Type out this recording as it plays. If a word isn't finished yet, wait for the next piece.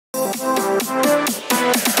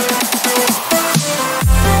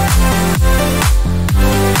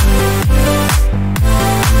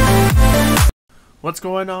What's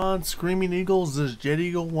going on, Screaming Eagles? This is Jet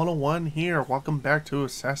Eagle 101 here. Welcome back to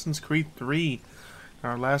Assassin's Creed 3. In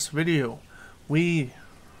our last video, we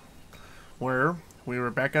were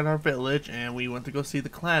back at our village and we went to go see the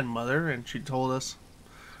clan mother, and she told us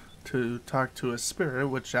to talk to a spirit,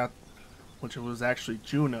 which was actually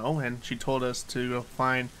Juno, and she told us to go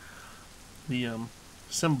find the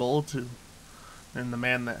symbol and the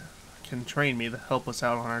man that can train me to help us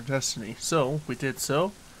out on our destiny. So we did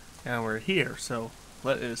so. And we're here, so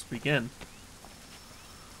let us begin.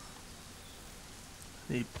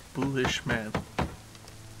 A bullish man.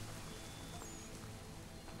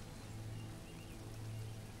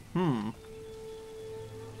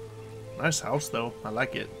 Nice house, though. I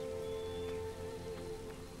like it.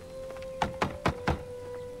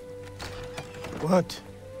 What?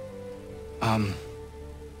 I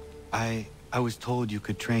was told you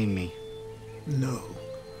could train me. No.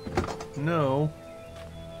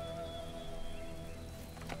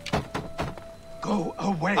 Go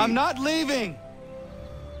away. I'm not leaving.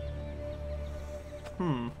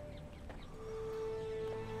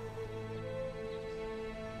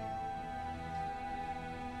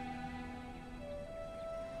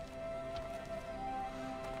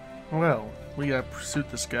 Well, we gotta pursue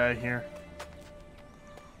this guy here.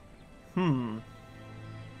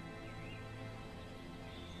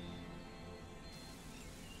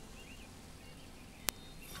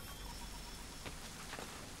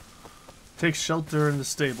 Take shelter in the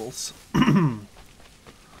stables.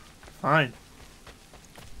 Fine.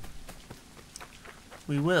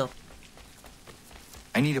 We will.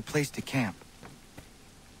 I need a place to camp.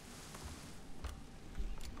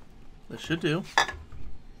 This should do.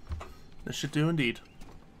 This should do indeed.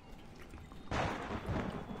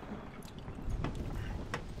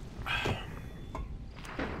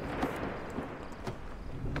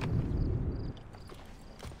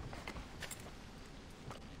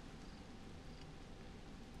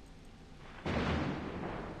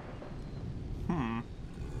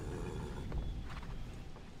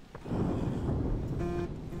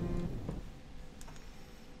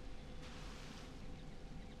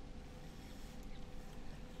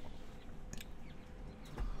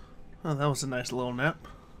 Oh, that was a nice little nap.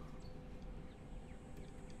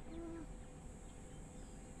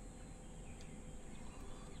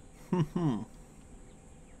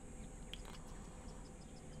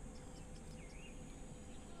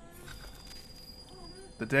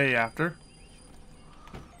 The day after.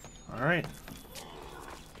 Alright.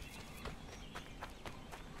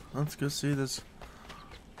 Let's go see this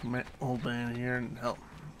old man here and help.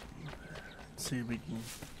 See if we can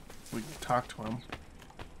talk to him.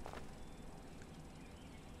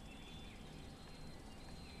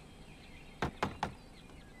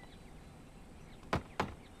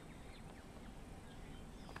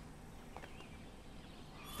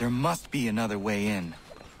 There must be another way in.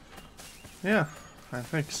 Yeah, I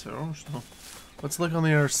think so. So let's look on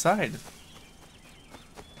the other side.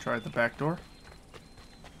 Try the back door.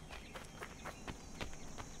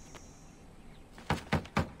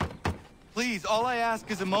 Please, all I ask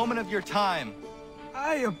is a moment of your time.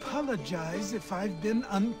 I apologize if I've been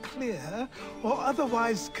unclear or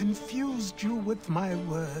otherwise confused you with my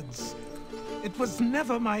words. It was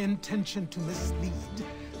never my intention to mislead,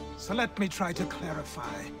 so let me try to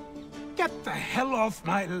clarify. Get the hell off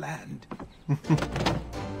my land.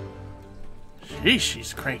 Sheesh,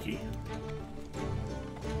 she's cranky.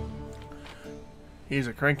 He's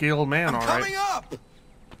a cranky old man, all right. Coming up!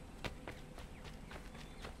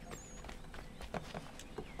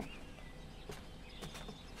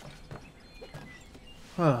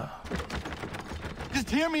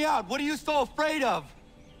 Just hear me out. What are you so afraid of?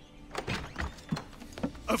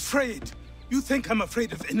 Afraid? You think I'm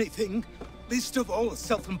afraid of anything? Least of all a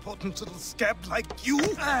self-important little scab like you?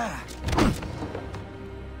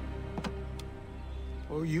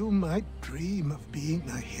 Or you might dream of being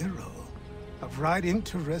a hero, of riding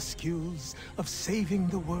to rescues, of saving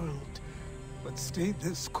the world. But stay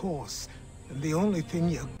this course, and the only thing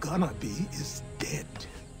you're gonna be is dead.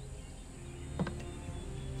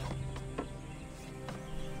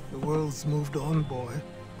 The world's moved on, boy.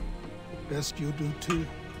 Best you do too.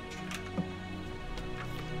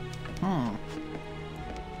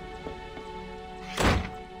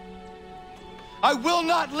 I will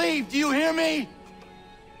not leave, do you hear me?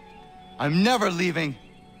 I'm never leaving.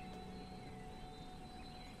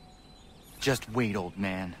 Just wait, old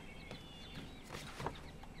man.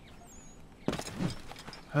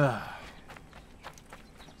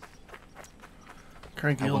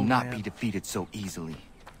 Cranky I will old not man. be defeated so easily.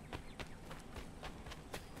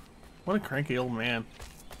 What a cranky old man.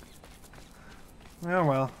 Oh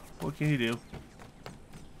well, what can you do?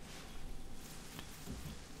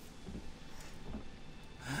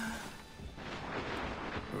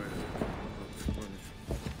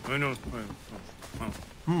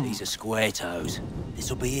 These are square toes.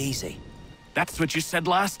 This'll be easy. That's what you said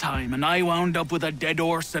last time, and I wound up with a dead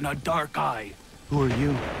horse and a dark eye. Who are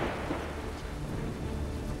you?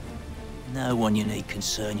 No one you need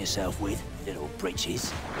concern yourself with, little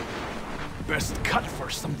britches. Best cut for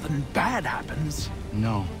something bad happens.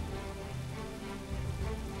 No.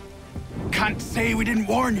 Can't say we didn't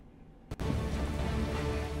warn you.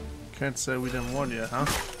 Can't say we didn't warn you, huh?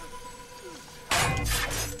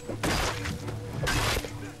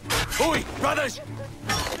 Oi, brothers!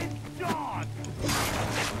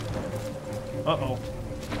 Uh-oh.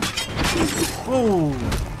 Whoa!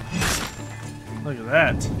 Look at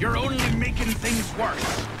that. You're only making things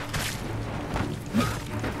worse.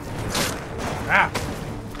 Ah!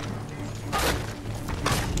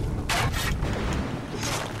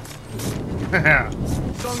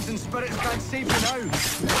 Songs and spirits can't save you now.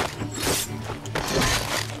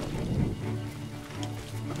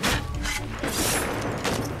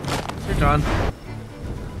 You're done.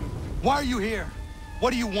 Why are you here?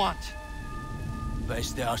 What do you want?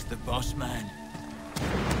 Best ask the boss man.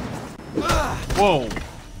 Whoa.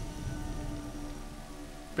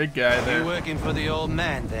 Big guy You there. working for the old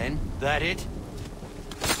man, then? That it?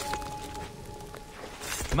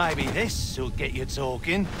 Maybe this will get you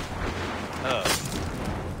talking. Oh.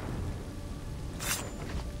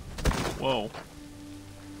 Whoa.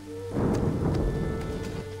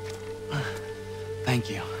 Thank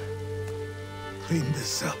you. Clean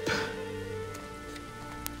this up.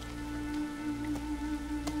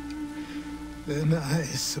 Then I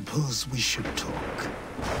suppose we should talk.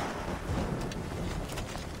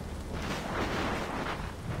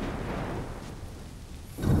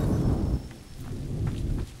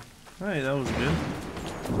 Hey, that was good.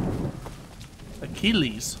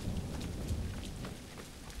 Achilles.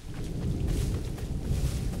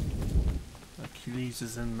 Achilles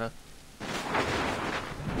is in the...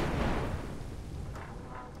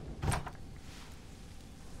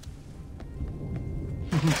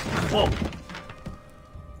 Whoa.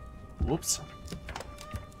 Whoops.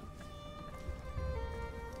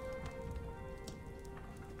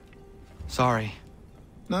 Sorry.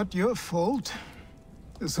 Not your fault.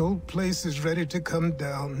 This whole place is ready to come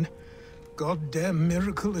down. Goddamn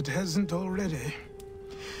miracle it hasn't already.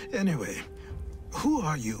 Anyway, who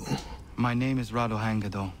are you? My name is Rado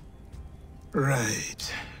Hangado.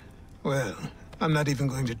 Right. Well, I'm not even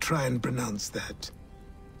going to try and pronounce that.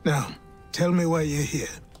 Now, tell me why you're here.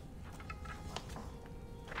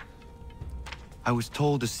 I was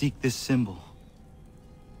told to seek this symbol.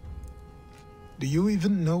 Do you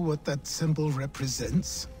even know what that symbol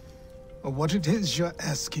represents? Or what it is you're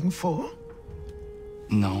asking for?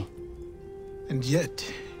 No. And yet,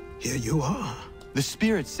 here you are. The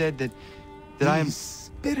spirit said that I am... These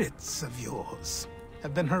spirits of yours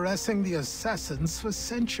have been harassing the assassins for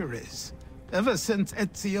centuries. Ever since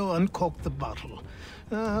Ezio uncorked the bottle.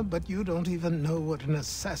 But you don't even know what an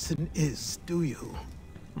assassin is, do you?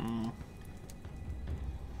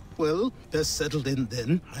 Well, best settled in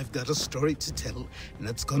then. I've got a story to tell, and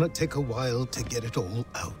it's gonna take a while to get it all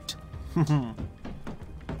out.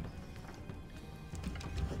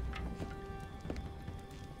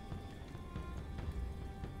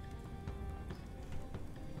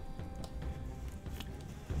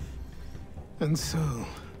 And so,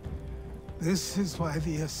 this is why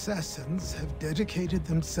the Assassins have dedicated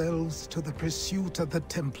themselves to the pursuit of the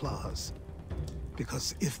Templars.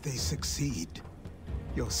 Because if they succeed,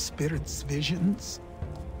 your spirit's visions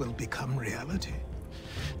will become reality.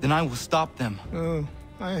 Then I will stop them. Oh,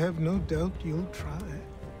 I have no doubt you'll try.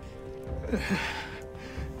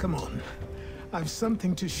 Come on, I've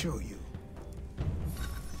something to show you.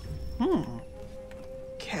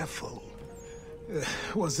 Careful.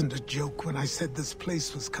 Wasn't a joke when I said this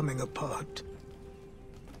place was coming apart.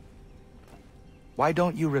 Why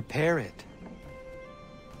don't you repair it?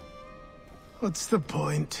 What's the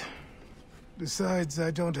point? Besides,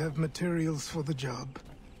 I don't have materials for the job.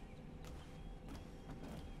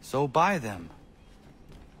 So buy them.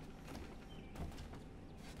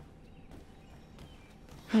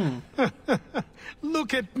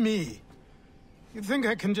 Look at me! You think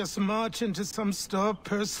I can just march into some store,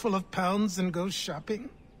 purse full of pounds, and go shopping?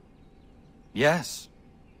 Yes.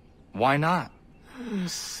 Why not?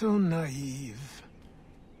 So naive.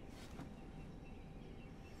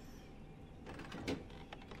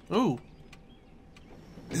 Ooh.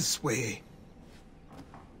 This way.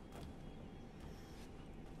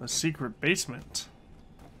 A secret basement.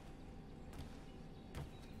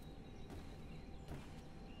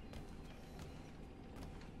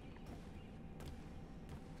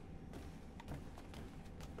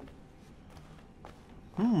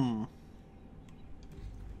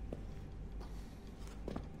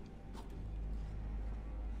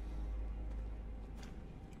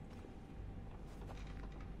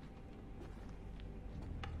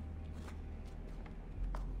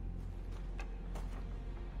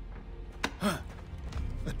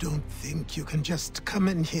 I don't think you can just come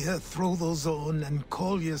in here, throw those on, and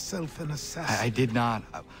call yourself an assassin. I did not.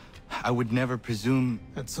 I would never presume...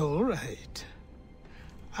 That's all right.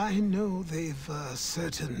 I know they've a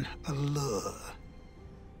certain allure.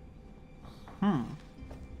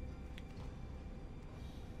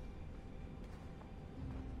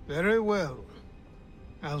 Very well.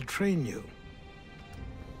 I'll train you.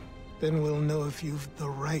 Then we'll know if you've the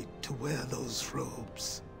right to wear those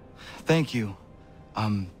robes. Thank you.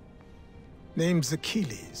 Name's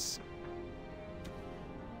Achilles.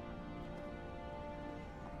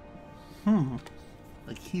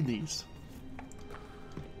 Achilles.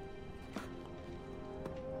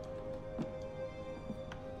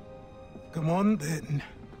 Come on, then.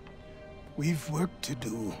 We've work to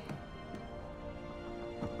do.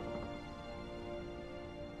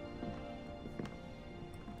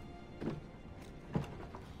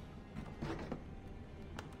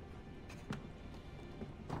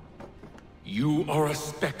 You are a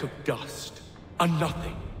speck of dust, a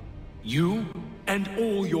nothing. You and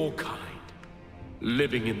all your kind,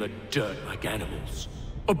 living in the dirt like animals,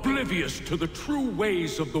 oblivious to the true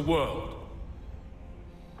ways of the world.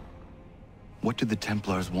 What do the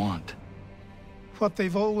Templars want? What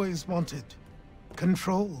they've always wanted.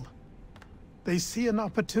 Control. They see an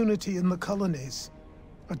opportunity in the colonies.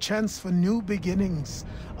 A chance for new beginnings,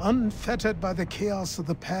 unfettered by the chaos of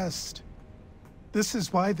the past. This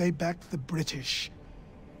is why they backed the British.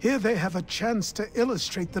 Here they have a chance to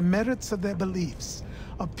illustrate the merits of their beliefs.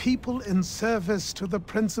 A people in service to the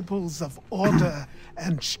principles of order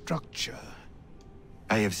and structure.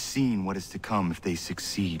 I have seen what is to come if they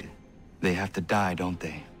succeed. They have to die, don't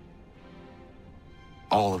they?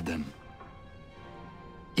 All of them.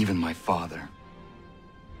 Even my father.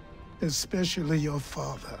 Especially your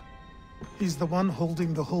father. He's the one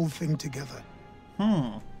holding the whole thing together.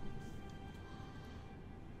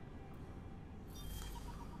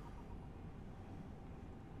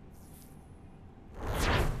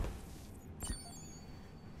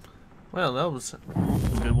 Well, that was a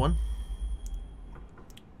good one.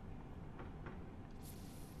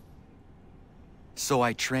 So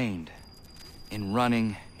I trained. In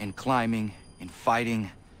running, in climbing, in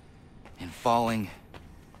fighting, in falling.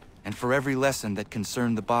 And for every lesson that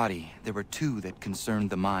concerned the body, there were two that concerned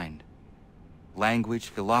the mind. Language,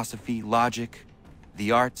 philosophy, logic,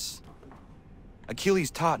 the arts.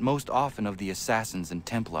 Achilles taught most often of the assassins and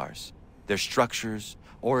Templars, their structures,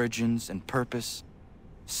 origins, and purpose.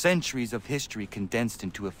 Centuries of history condensed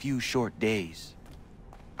into a few short days.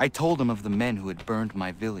 I told him of the men who had burned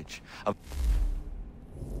my village, of...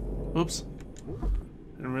 Oops.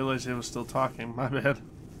 Didn't realize he was still talking. My bad.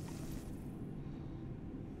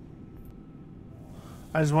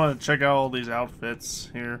 I just want to check out all these outfits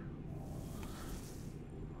here.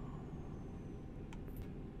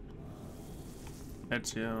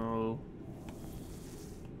 Ezio.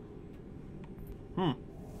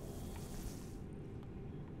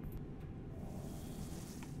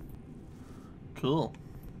 Cool.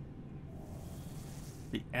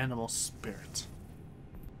 The animal spirit.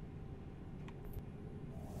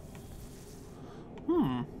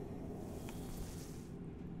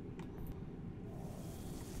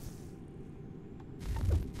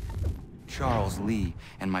 Charles Lee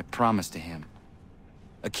and my promise to him.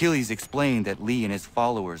 Achilles explained that Lee and his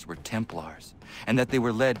followers were Templars, and that they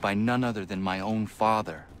were led by none other than my own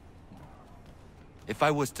father. If I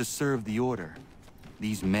was to serve the order,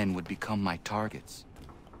 these men would become my targets.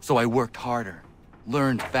 So I worked harder,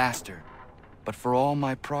 learned faster, but for all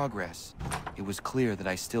my progress, it was clear that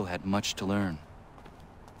I still had much to learn.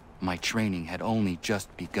 My training had only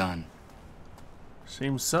just begun.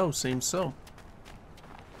 Seems so, seems so.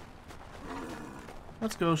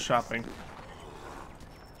 Let's go shopping.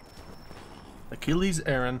 Achilles'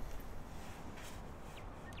 errand.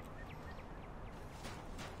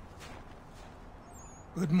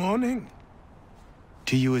 Good morning.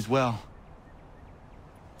 To you as well.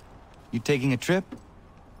 You taking a trip?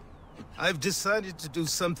 I've decided to do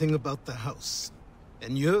something about the house,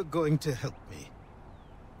 and you're going to help me.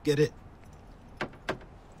 Get it?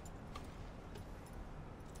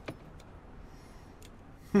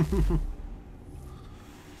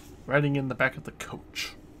 Riding in the back of the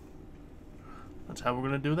coach. That's how we're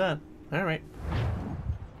gonna do that. Alright.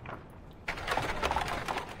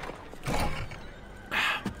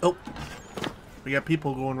 Oh. We got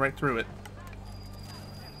people going right through it.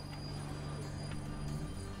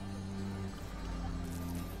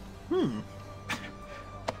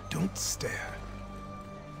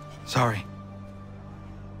 Sorry.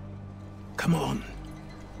 Come on.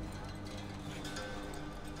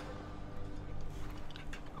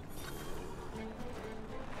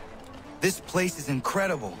 This place is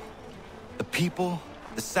incredible. The people,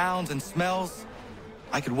 the sounds and smells.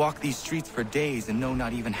 I could walk these streets for days and know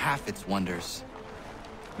not even half its wonders.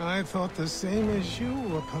 I thought the same as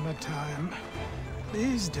you upon a time.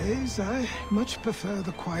 These days, I much prefer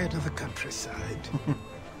the quiet of the countryside.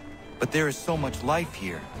 But there is so much life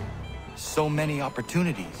here. So many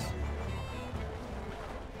opportunities.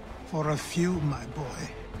 For a few, my boy.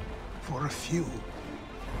 For a few.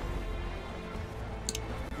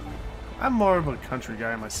 I'm more of a country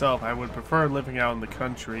guy myself. I would prefer living out in the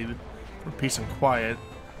country for peace and quiet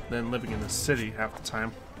than living in the city half the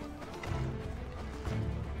time.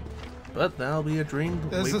 But that'll be a dream to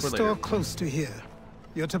There's wait a for store later. close to here.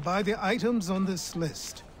 You're to buy the items on this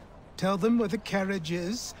list. Tell them where the carriage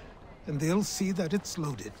is, and they'll see that it's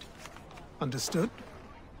loaded. Understood?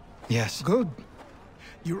 Yes. Good.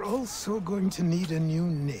 You're also going to need a new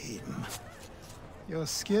name. Your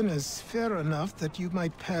skin is fair enough that you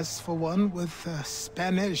might pass for one with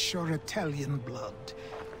Spanish or Italian blood.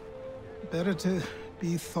 Better to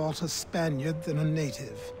be thought a Spaniard than a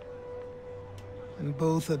native. And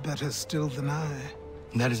both are better still than I.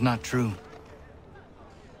 That is not true.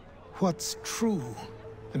 What's true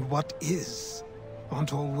and what is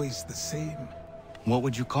aren't always the same. What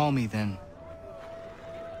would you call me then?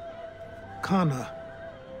 Connor.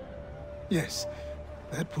 Yes,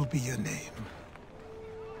 that will be your name.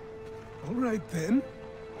 All right then,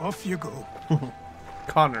 off you go.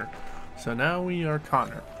 Connor. So now we are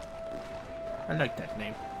Connor. I like that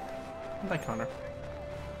name. I like Connor.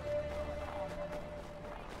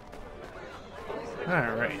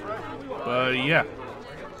 Alright. But yeah.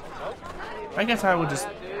 I guess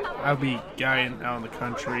I'll be guying out in the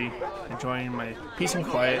country, enjoying my peace and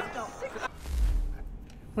quiet.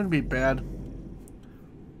 Wouldn't be bad.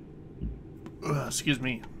 Excuse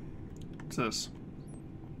me. What's this?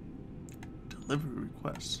 Delivery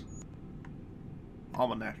requests.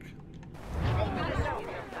 Almanac.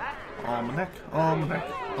 Almanac. Almanac.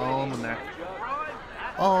 Almanac.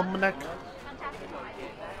 Almanac.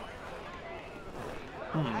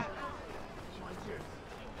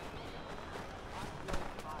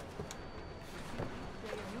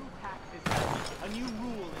 A new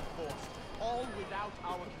rule enforced, all without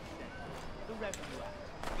our consent. The Revenue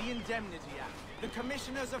Act, the Indemnity Act, the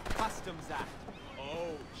Commissioners of Customs Act.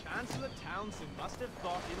 Oh, Chancellor Townsend must have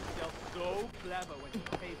thought himself so clever when he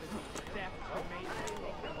favored the theft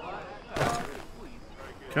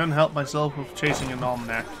Couldn't help myself with chasing an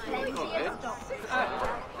almanac. representation.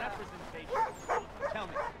 Tell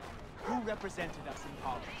me, who represented us in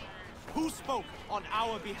Parliament? Who spoke on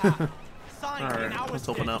our behalf? Signed in Alright, our let's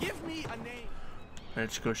open stead. up. Give me a name.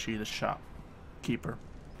 Let's go see the shopkeeper.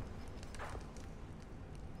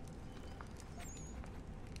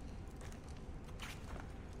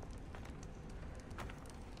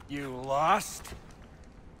 You lost?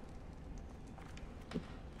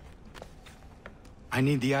 I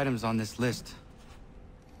need the items on this list.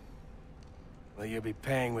 Will you be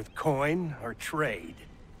paying with coin or trade?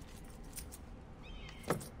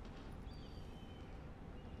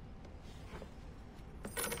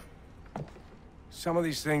 Some of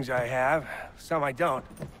these things I have, some I don't.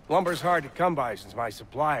 Lumber's hard to come by since my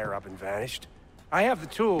supplier up and vanished. I have the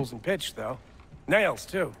tools and pitch, though. Nails,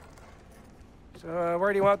 too. So,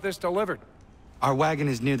 where do you want this delivered? Our wagon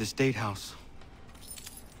is near the State House.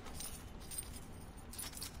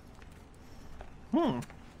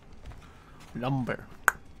 Lumber.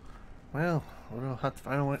 Well, we'll have to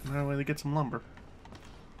find a way to get some lumber.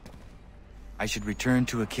 I should return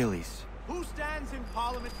to Achilles. Who stands in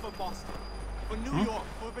Parliament for Boston? For New York?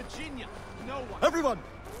 For Virginia? No one. Everyone,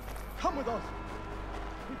 come with us.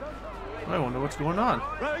 I wonder what's going on.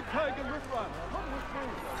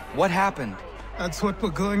 What happened? That's what we're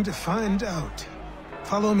going to find out.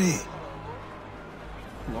 Follow me.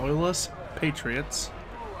 Loyalists, patriots.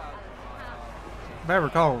 If I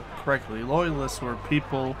recall correctly, loyalists were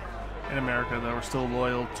people in America that were still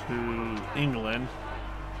loyal to England.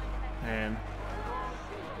 And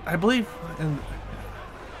I believe,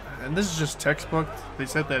 and this is just textbook, they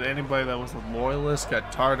said that anybody that was a loyalist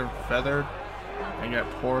got tarred and feathered and got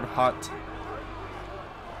poured hot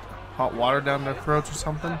water down their throats or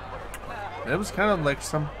something. It was kind of like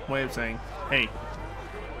some way of saying, hey,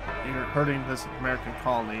 you're hurting this American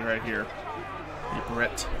colony right here. You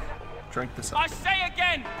Brit, drink this I up. say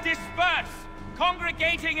again, disperse!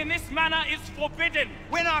 Congregating in this manner is forbidden!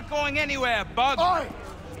 We're not going anywhere, Bug! Oi!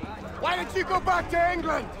 Why did you go back to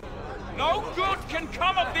England? No good can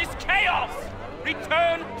come of this chaos!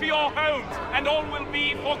 Return to your homes, and all will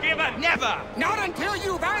be forgiven. Never! Not until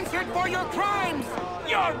you've answered for your crimes!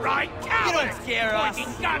 You're right, coward! You don't scare us!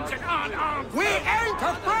 Pointing guns at unarmed... We ain't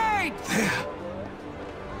afraid! There.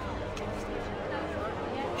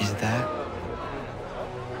 Is that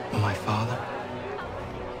my father?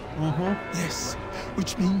 Yes,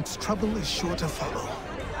 which means trouble is sure to follow.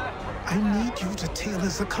 I need you to tail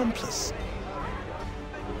his accomplice.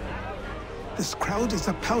 This crowd is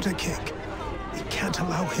a powder keg. We can't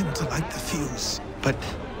allow him to light the fuse. But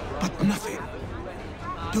nothing.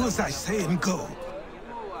 Do as I say and go.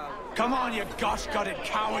 Come on, you gosh-gutted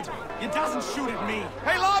coward! You doesn't shoot at me!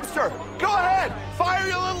 Hey, Lobster! Go ahead! Fire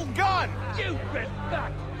your little gun! You bit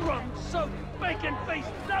back, rum-soaked, bacon-faced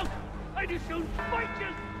lout! I just soon spite you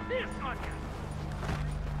this on you!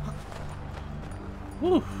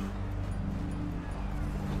 Whew.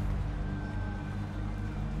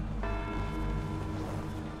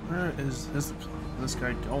 Where is this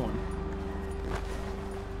guy going?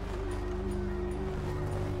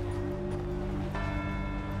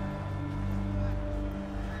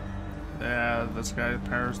 Yeah, this guy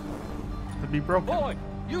appears to be broken. Boy,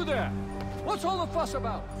 you there! What's all the fuss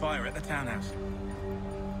about? Fire at the townhouse.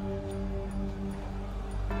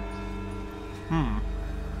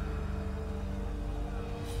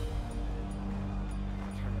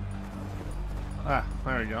 Ah,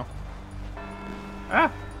 there we go.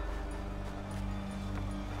 Ah!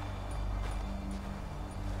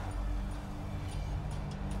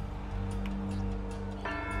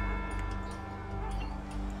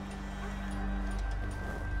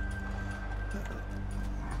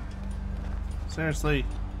 Seriously,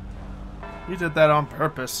 you did that on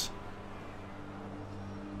purpose.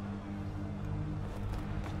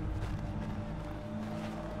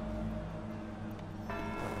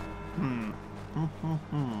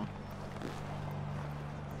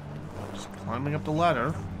 Just climbing up the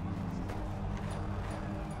ladder.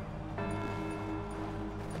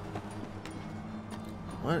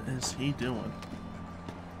 What is he doing?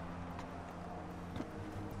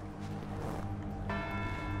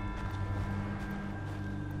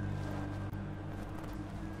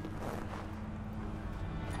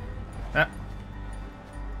 Ah.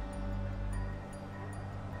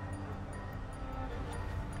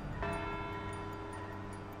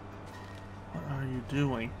 What are you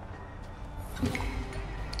doing?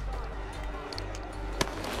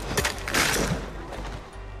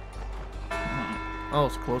 Oh,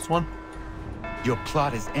 it's a close one. Your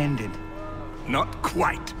plot is ended. Not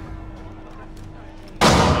quite.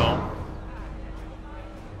 Oh.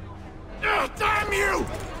 Damn you!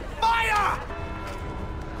 Fire!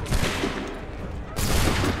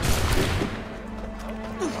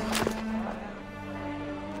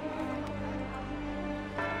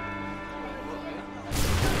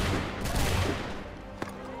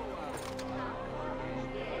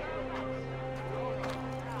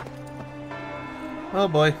 Oh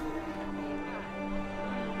boy.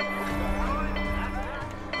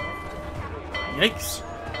 Yikes.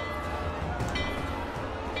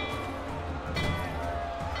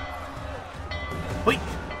 Wait.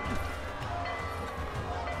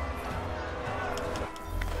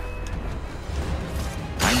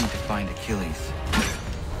 I need to find Achilles.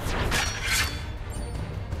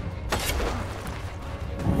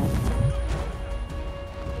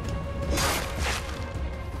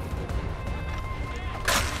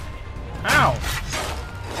 Ow!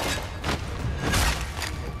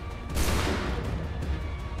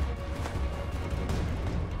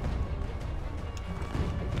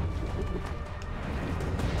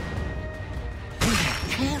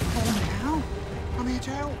 Careful now. I'm here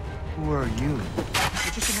to help. Who are you?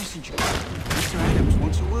 You're just a messenger. Mr. Adams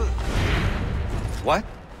wants a word. What?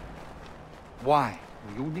 Why?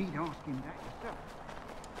 Well, you'll need asking that yourself.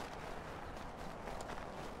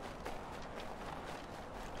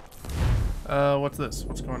 What's this?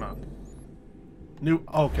 What's going on? New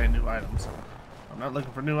items. I'm not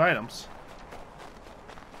looking for new items.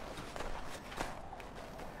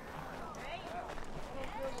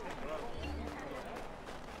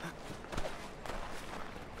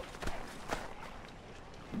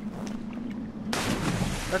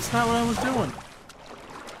 That's not what I was doing.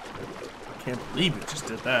 I can't believe it just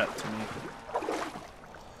did that to me.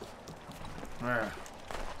 Alright.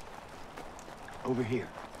 Over here.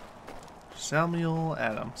 Samuel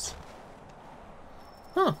Adams.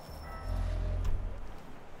 Huh.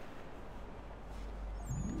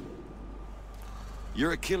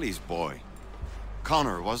 You're Achilles' boy.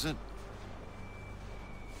 Connor, was it?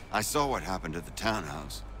 I saw what happened at the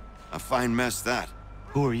townhouse. A fine mess, that.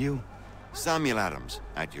 Who are you? Samuel Adams,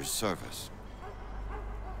 at your service.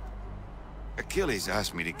 Achilles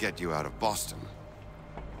asked me to get you out of Boston.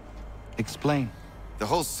 Explain. The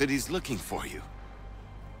whole city's looking for you.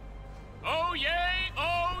 Oh yay!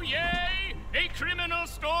 Oh yay! A criminal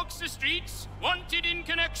stalks the streets, wanted in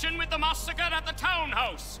connection with the massacre at the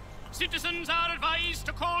townhouse. Citizens are advised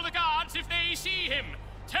to call the guards if they see him.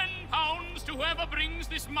 £10 to whoever brings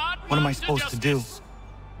this madman. What am I supposed to do?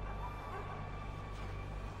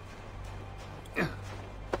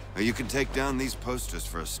 You can take down these posters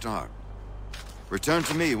for a start. Return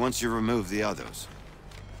to me once you remove the others.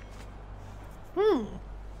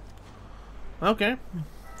 Okay.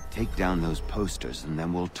 Take down those posters and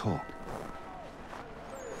then we'll talk.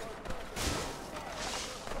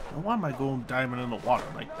 Why am I going diving in the water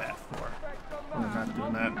like that for? I'm not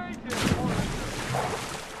doing that. Many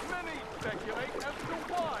speculate as to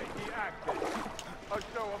why he acted. A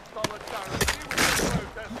show of solidarity with the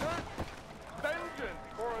protesters, vengeance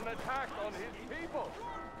for an attack on his people,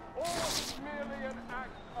 or merely an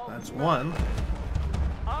act of... That's one.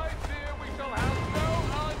 I fear we shall have no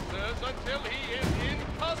answers until he is in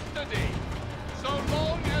custody. So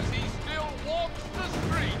long as he still walks the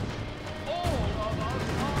streets, all of us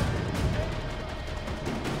are...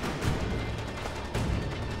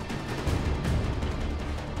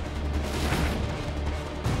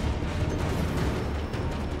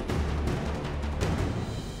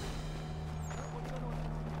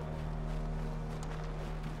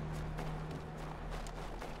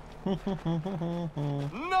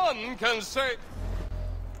 None can say...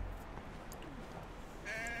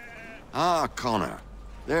 Ah, Connor.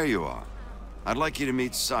 There you are. I'd like you to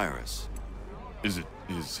meet Cyrus. Is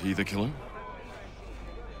he the killer?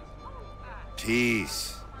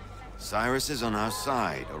 Peace. Cyrus is on our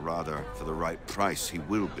side, or rather, for the right price, he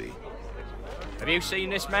will be. Have you seen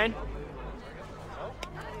this man?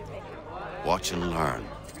 Watch and learn.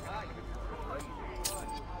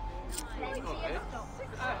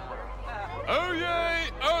 Oh yay!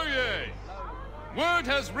 Oh yay! Word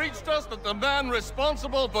has reached us that the man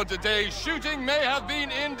responsible for today's shooting may have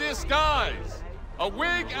been in disguise. A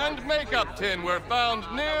wig and makeup tin were found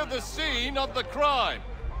near the scene of the crime.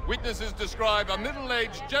 Witnesses describe a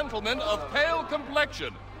middle-aged gentleman of pale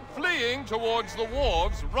complexion fleeing towards the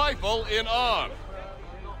wharves, rifle in arm.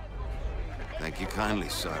 Thank you kindly,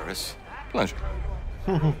 Cyrus. Pleasure.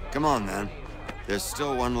 Come on, then. There's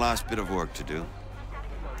still one last bit of work to do.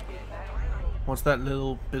 What's that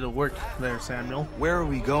little bit of work there, Samuel? Where are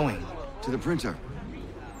we going? To the printer.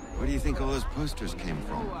 Where do you think all those posters came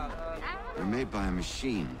from? They're made by a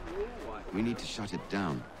machine. We need to shut it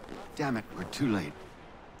down. Damn it, we're too late.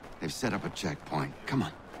 They've set up a checkpoint. Come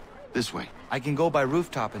on. This way. I can go by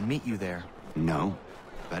rooftop and meet you there. No.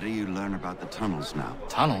 Better you learn about the tunnels now.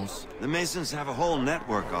 Tunnels? The Masons have a whole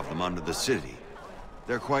network of them under the city.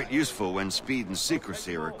 They're quite useful when speed and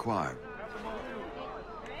secrecy are required.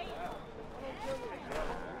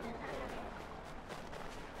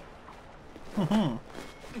 Come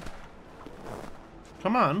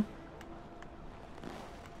on.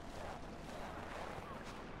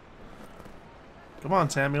 Come on,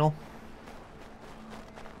 Samuel.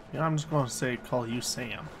 Yeah, I'm just going to call you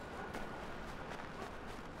Sam.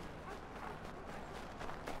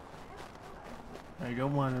 I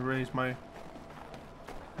don't want to raise my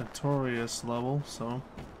notorious level, so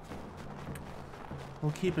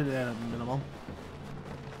we'll keep it at a minimum.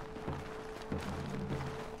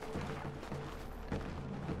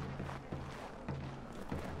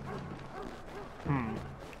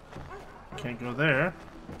 Can't go there.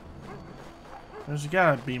 There's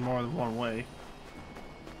gotta be more than one way.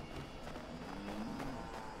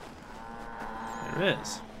 There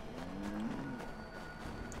is.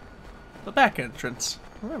 The back entrance.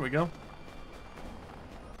 There we go.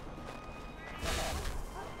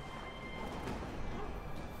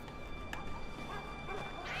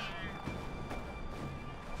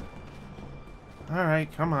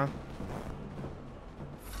 Alright, come on.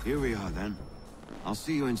 Here we are, then. I'll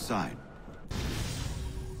see you inside.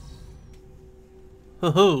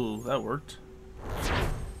 Ho-ho, that worked.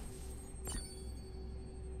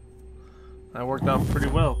 That worked out pretty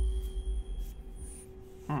well.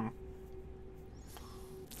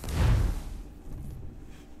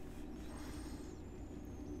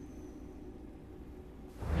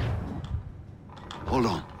 Hold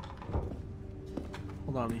on.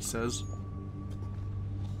 Hold on, he says.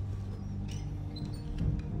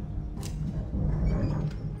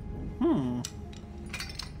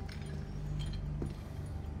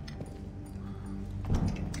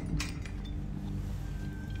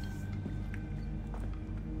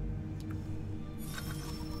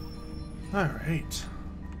 Alright.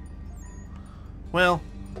 Well,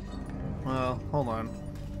 hold on.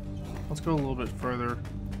 Let's go a little bit further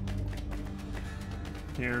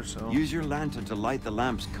here, so... Use your lantern to light the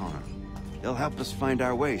lamps, Connor. They'll help us find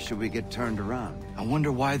our way should we get turned around. I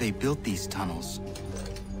wonder why they built these tunnels.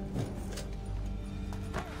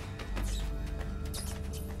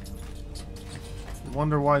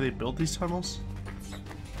 Wonder why they built these tunnels?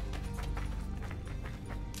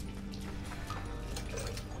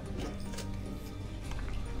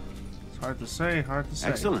 It's hard to say, hard to say.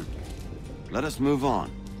 Excellent. Let us move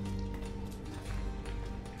on.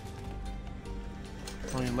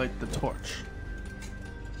 Let me light the torch.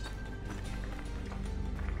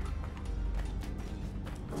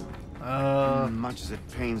 Much as it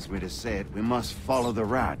pains me to say it, we must follow the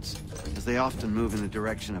rats, as they often move in the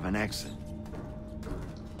direction of an exit.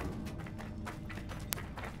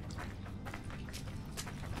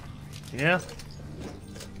 Yeah.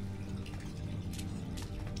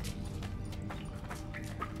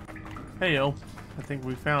 Hey yo, I think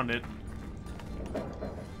we found it.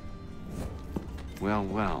 Well,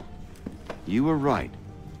 well. You were right.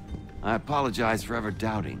 I apologize for ever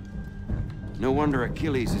doubting. No wonder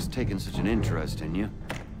Achilles has taken such an interest in you.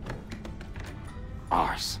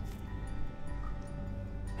 Arse.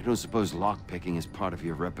 I don't suppose lockpicking is part of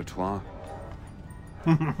your repertoire?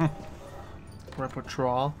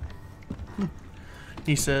 Repertoire?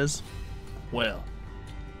 He says, well,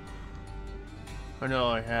 I know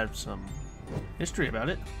I have some history about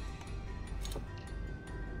it.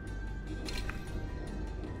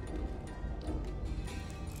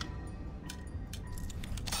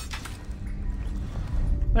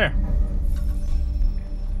 There.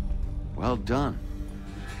 Well done.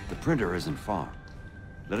 The printer isn't far.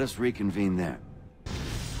 Let us reconvene there.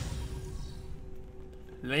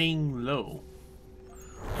 Laying low.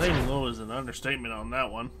 Laying low is an understatement on that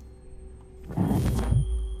one.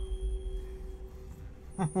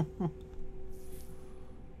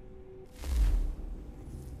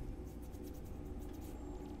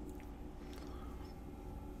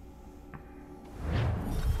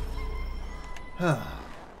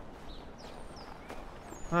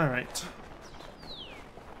 All right.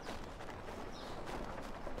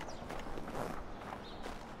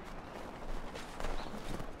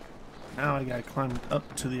 Now I gotta climb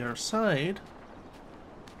up to the other side.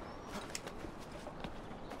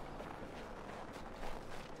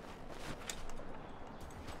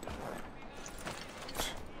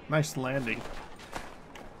 Nice landing.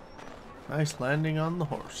 Nice landing on the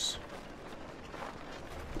horse.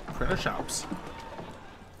 Critter shops.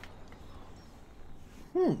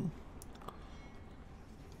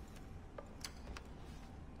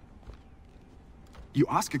 You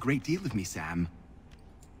ask a great deal of me, Sam.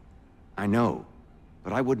 I know,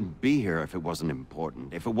 but I wouldn't be here if it wasn't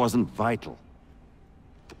important, if it wasn't vital.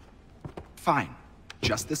 Fine.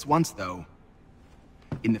 Just this once, though.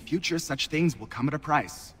 In the future, such things will come at a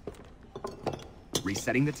price.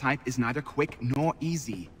 Resetting the type is neither quick nor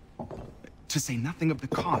easy. To say nothing of the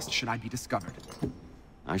cost should I be discovered.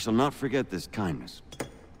 I shall not forget this kindness.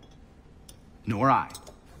 Nor I.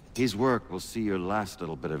 His work will see your last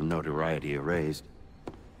little bit of notoriety erased.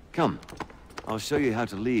 Come, I'll show you how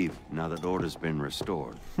to leave now that order's been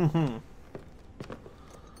restored.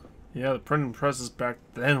 Yeah, the printing presses back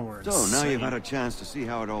then were insane. So, now you've had a chance to see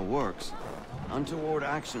how it all works. Untoward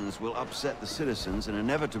actions will upset the citizens and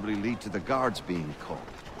inevitably lead to the guards being caught.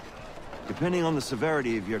 Depending on the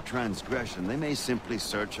severity of your transgression, they may simply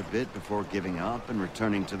search a bit before giving up and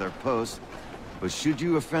returning to their posts. But should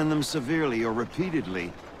you offend them severely or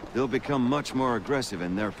repeatedly, they'll become much more aggressive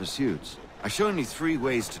in their pursuits. I've shown you 3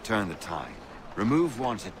 ways to turn the tide. Remove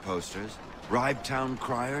wanted posters, bribe town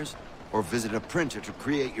criers, or visit a printer to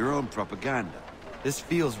create your own propaganda. This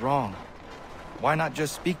feels wrong. Why not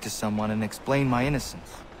just speak to someone and explain my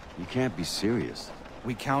innocence? You can't be serious.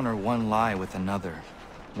 We counter one lie with another.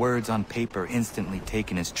 Words on paper instantly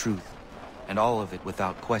taken as truth. And all of it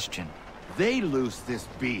without question. They loose this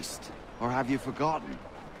beast. Or have you forgotten?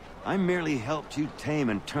 I merely helped you tame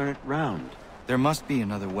and turn it round. There must be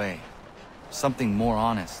another way. Something more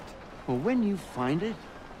honest. Well, when you find it,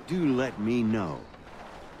 do let me know.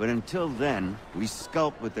 But until then, we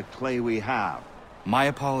sculpt with the clay we have. My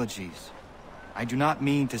apologies. I do not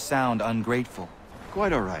mean to sound ungrateful.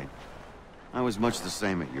 Quite all right. I was much the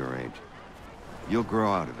same at your age. You'll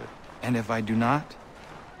grow out of it. And if I do not?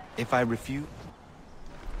 If I refuse?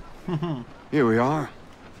 Here we are.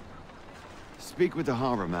 Speak with the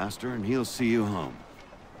harbor master and he'll see you home.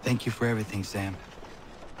 Thank you for everything, Sam.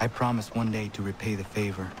 I promise one day to repay the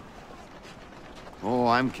favor. Oh,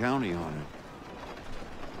 I'm counting on it.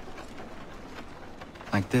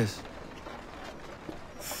 Like this.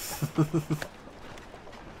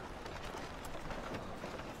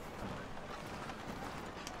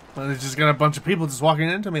 Well, there's just got a bunch of people just walking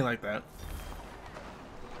into me like that.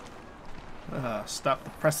 Stop the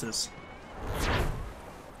presses.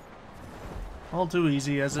 All too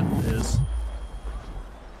easy as it is.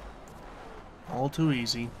 All too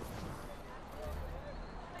easy.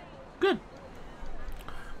 Good.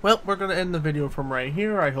 Well, we're going to end the video from right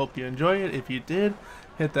here. I hope you enjoy it. If you did,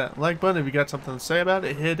 hit that like button. If you got something to say about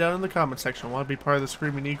it, hit it down in the comment section. Want to be part of the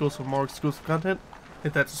Screaming Eagles for more exclusive content?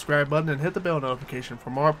 Hit that subscribe button and hit the bell notification for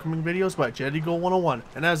more upcoming videos by Jet Eagle 101.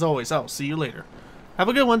 And as always, I'll see you later. Have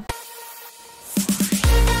a good one.